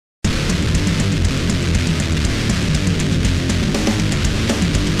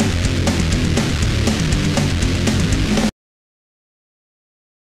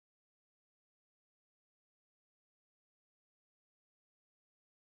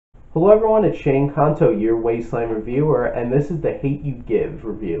Hello everyone, it's Shane Kanto, your Wasteland reviewer, and this is the Hate You Give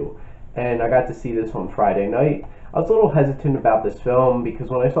review. And I got to see this on Friday night. I was a little hesitant about this film because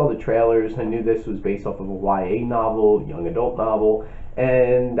when I saw the trailers, I knew this was based off of a YA novel, young adult novel,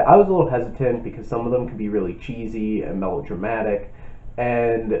 and I was a little hesitant because some of them could be really cheesy and melodramatic.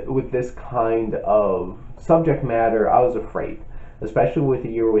 And with this kind of subject matter, I was afraid, especially with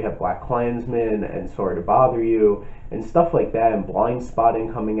the year where we have Black Klansman and Sorry to Bother You and stuff like that, and Blind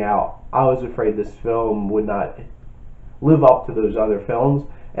Spotting coming out. I was afraid this film would not live up to those other films.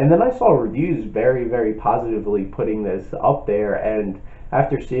 And then I saw reviews very, very positively putting this up there, and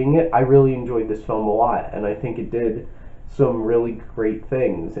after seeing it, I really enjoyed this film a lot, and I think it did some really great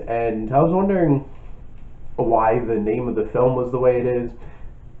things. And I was wondering why the name of the film was the way it is.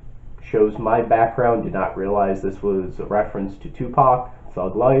 Shows my background, did not realize this was a reference to Tupac,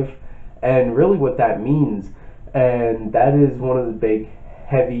 Thug Life, and really what that means. And that is one of the big,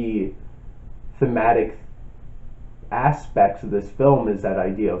 heavy, thematic aspects of this film, is that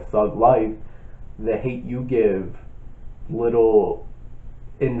idea of thug life, the hate you give, little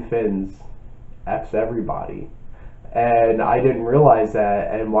infants, F's everybody. And I didn't realize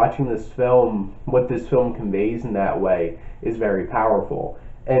that, and watching this film, what this film conveys in that way is very powerful.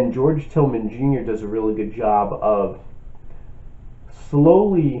 And George Tillman Jr. does a really good job of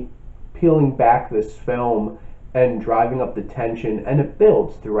slowly peeling back this film and driving up the tension, and it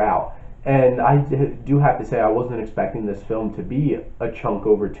builds throughout. And I do have to say, I wasn't expecting this film to be a chunk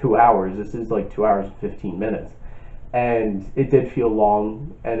over 2 hours. This is like 2 hours and 15 minutes. And it did feel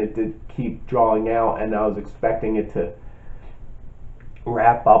long, and it did keep drawing out, and I was expecting it to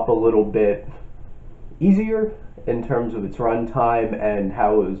wrap up a little bit easier in terms of its runtime and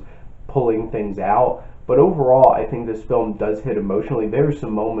how it was pulling things out. But overall, I think this film does hit emotionally. There are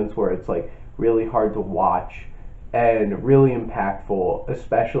some moments where it's like really hard to watch and really impactful,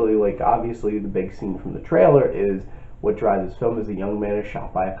 especially like obviously the big scene from the trailer is what drives this film. Is a young man is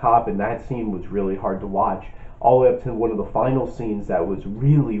shot by a cop, and that scene was really hard to watch, all the way up to one of the final scenes that was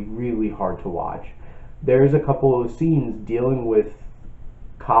really, really hard to watch. There's a couple of scenes dealing with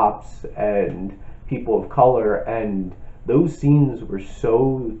cops and people of color, and those scenes were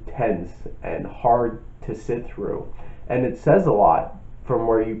so tense and hard to sit through. And it says a lot from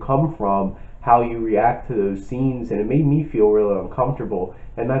where you come from, how you react to those scenes, and it made me feel really uncomfortable.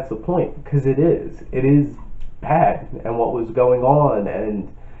 And that's the point, because it is bad, and what was going on,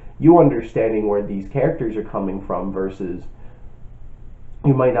 and you understanding where these characters are coming from, versus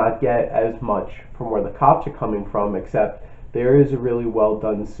you might not get as much from where the cops are coming from, except there is a really well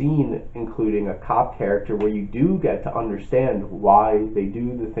done scene including a cop character where you do get to understand why they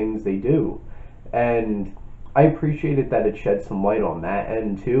do the things they do. And I appreciated that it shed some light on that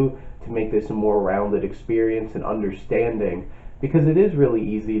end too, to make this a more rounded experience and understanding, because it is really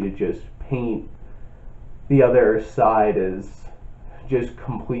easy to just paint the other side as just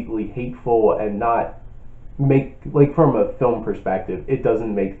completely hateful and not make, like from a film perspective, it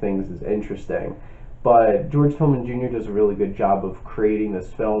doesn't make things as interesting. But George Tillman Jr. does a really good job of creating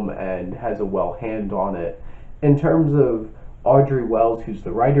this film and has a well hand on it. In terms of Audrey Wells, who's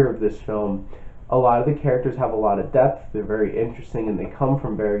the writer of this film, a lot of the characters have a lot of depth. They're very interesting, and they come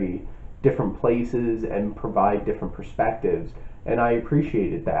from very different places and provide different perspectives. And I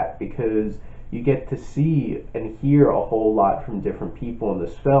appreciated that, because you get to see and hear a whole lot from different people in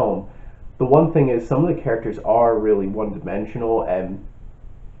this film. The one thing is, some of the characters are really one-dimensional, and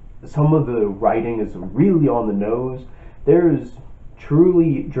some of the writing is really on the nose. There's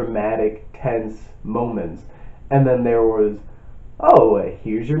truly dramatic, tense moments, and then there was, oh,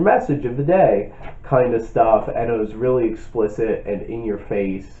 here's your message of the day kind of stuff, and it was really explicit and in your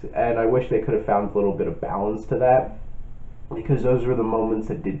face. And I wish they could have found a little bit of balance to that, because those were the moments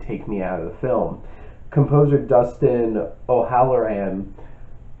that did take me out of the film. Composer Dustin O'Halloran,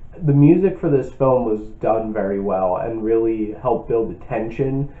 the music for this film was done very well and really helped build the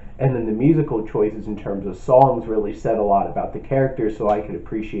tension, and then the musical choices in terms of songs really said a lot about the characters, so I could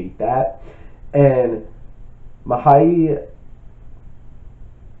appreciate that. And Mahai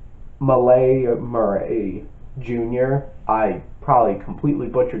Malay Murray Jr., I probably completely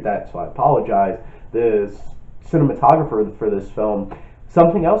butchered that, so I apologize, the cinematographer for this film.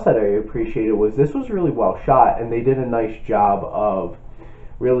 Something else that I appreciated was this was really well shot, and they did a nice job of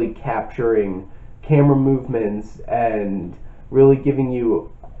really capturing camera movements and really giving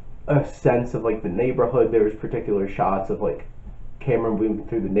you a sense of like the neighborhood. There was particular shots of like camera moving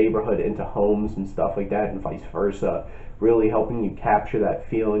through the neighborhood into homes and stuff like that, and vice versa, really helping you capture that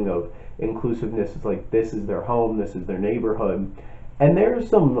feeling of inclusiveness. It's like, this is their home, this is their neighborhood. And there's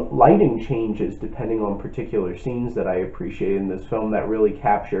some lighting changes depending on particular scenes that I appreciate in this film that really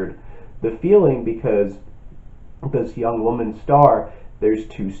captured the feeling, because this young woman star, there's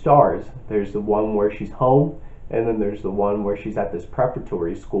two stars. There's the one where she's home, and then there's the one where she's at this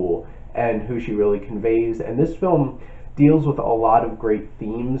preparatory school, and who she really conveys. And this film deals with a lot of great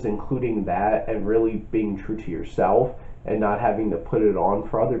themes, including that, and really being true to yourself and not having to put it on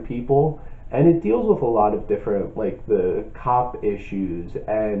for other people. And it deals with a lot of different, like, the cop issues.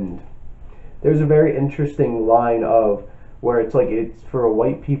 And there's a very interesting line of where it's like, it's for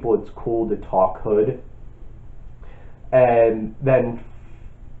white people it's cool to talk hood, and then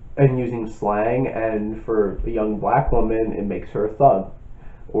and using slang, and for a young black woman it makes her a thug,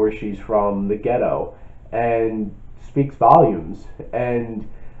 or she's from the ghetto, and speaks volumes. And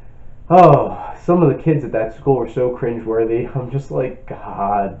oh, some of the kids at that school are so cringeworthy. I'm just like,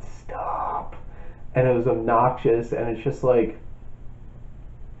 God, stop. And it was obnoxious, and it's just like,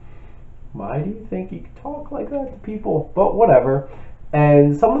 why do you think you could talk like that to people? But whatever.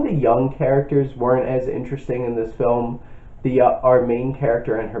 And some of the young characters weren't as interesting in this film. Our main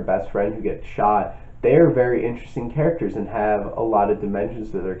character and her best friend who gets shot, they're very interesting characters and have a lot of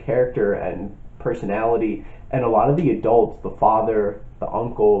dimensions to their character and personality. And a lot of the adults, the father, the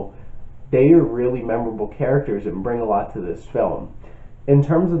uncle, they are really memorable characters and bring a lot to this film. In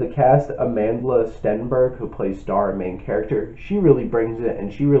terms of the cast, Amanda Stenberg, who plays Star, a main character, she really brings it,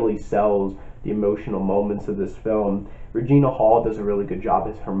 and she really sells the emotional moments of this film. Regina Hall does a really good job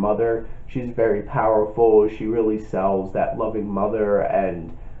as her mother. She's very powerful. She really sells that loving mother,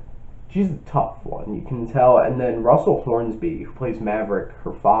 and she's a tough one, you can tell. And then Russell Hornsby, who plays Maverick,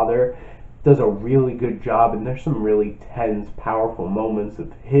 her father, does a really good job, and there's some really tense, powerful moments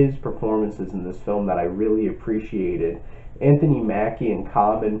of his performances in this film that I really appreciated. Anthony Mackie and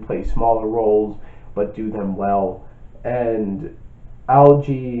Common play smaller roles, but do them well. And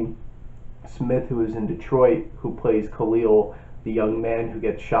Algie Smith, who is in Detroit, who plays Khalil, the young man who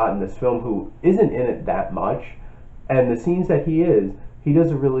gets shot in this film, who isn't in it that much. And the scenes that he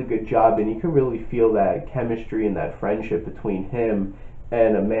does a really good job, and you can really feel that chemistry and that friendship between him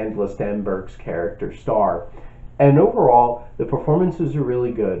and Amanda Stenberg's character, Star. And overall, the performances are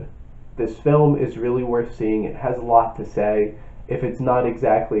really good. This film is really worth seeing. It has a lot to say. If it's not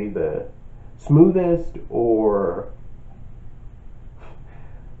exactly the smoothest or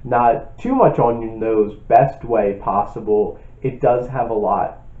not too much on your nose best way possible, it does have a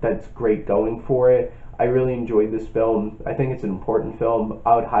lot that's great going for it. I really enjoyed this film. I think it's an important film.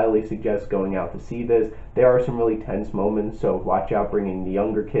 I would highly suggest going out to see this. There are some really tense moments, so watch out bringing the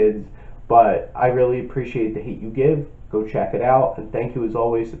younger kids. But I really appreciate the hate you give. Go check it out, and thank you as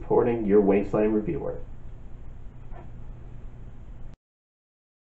always supporting your Wasteland reviewer.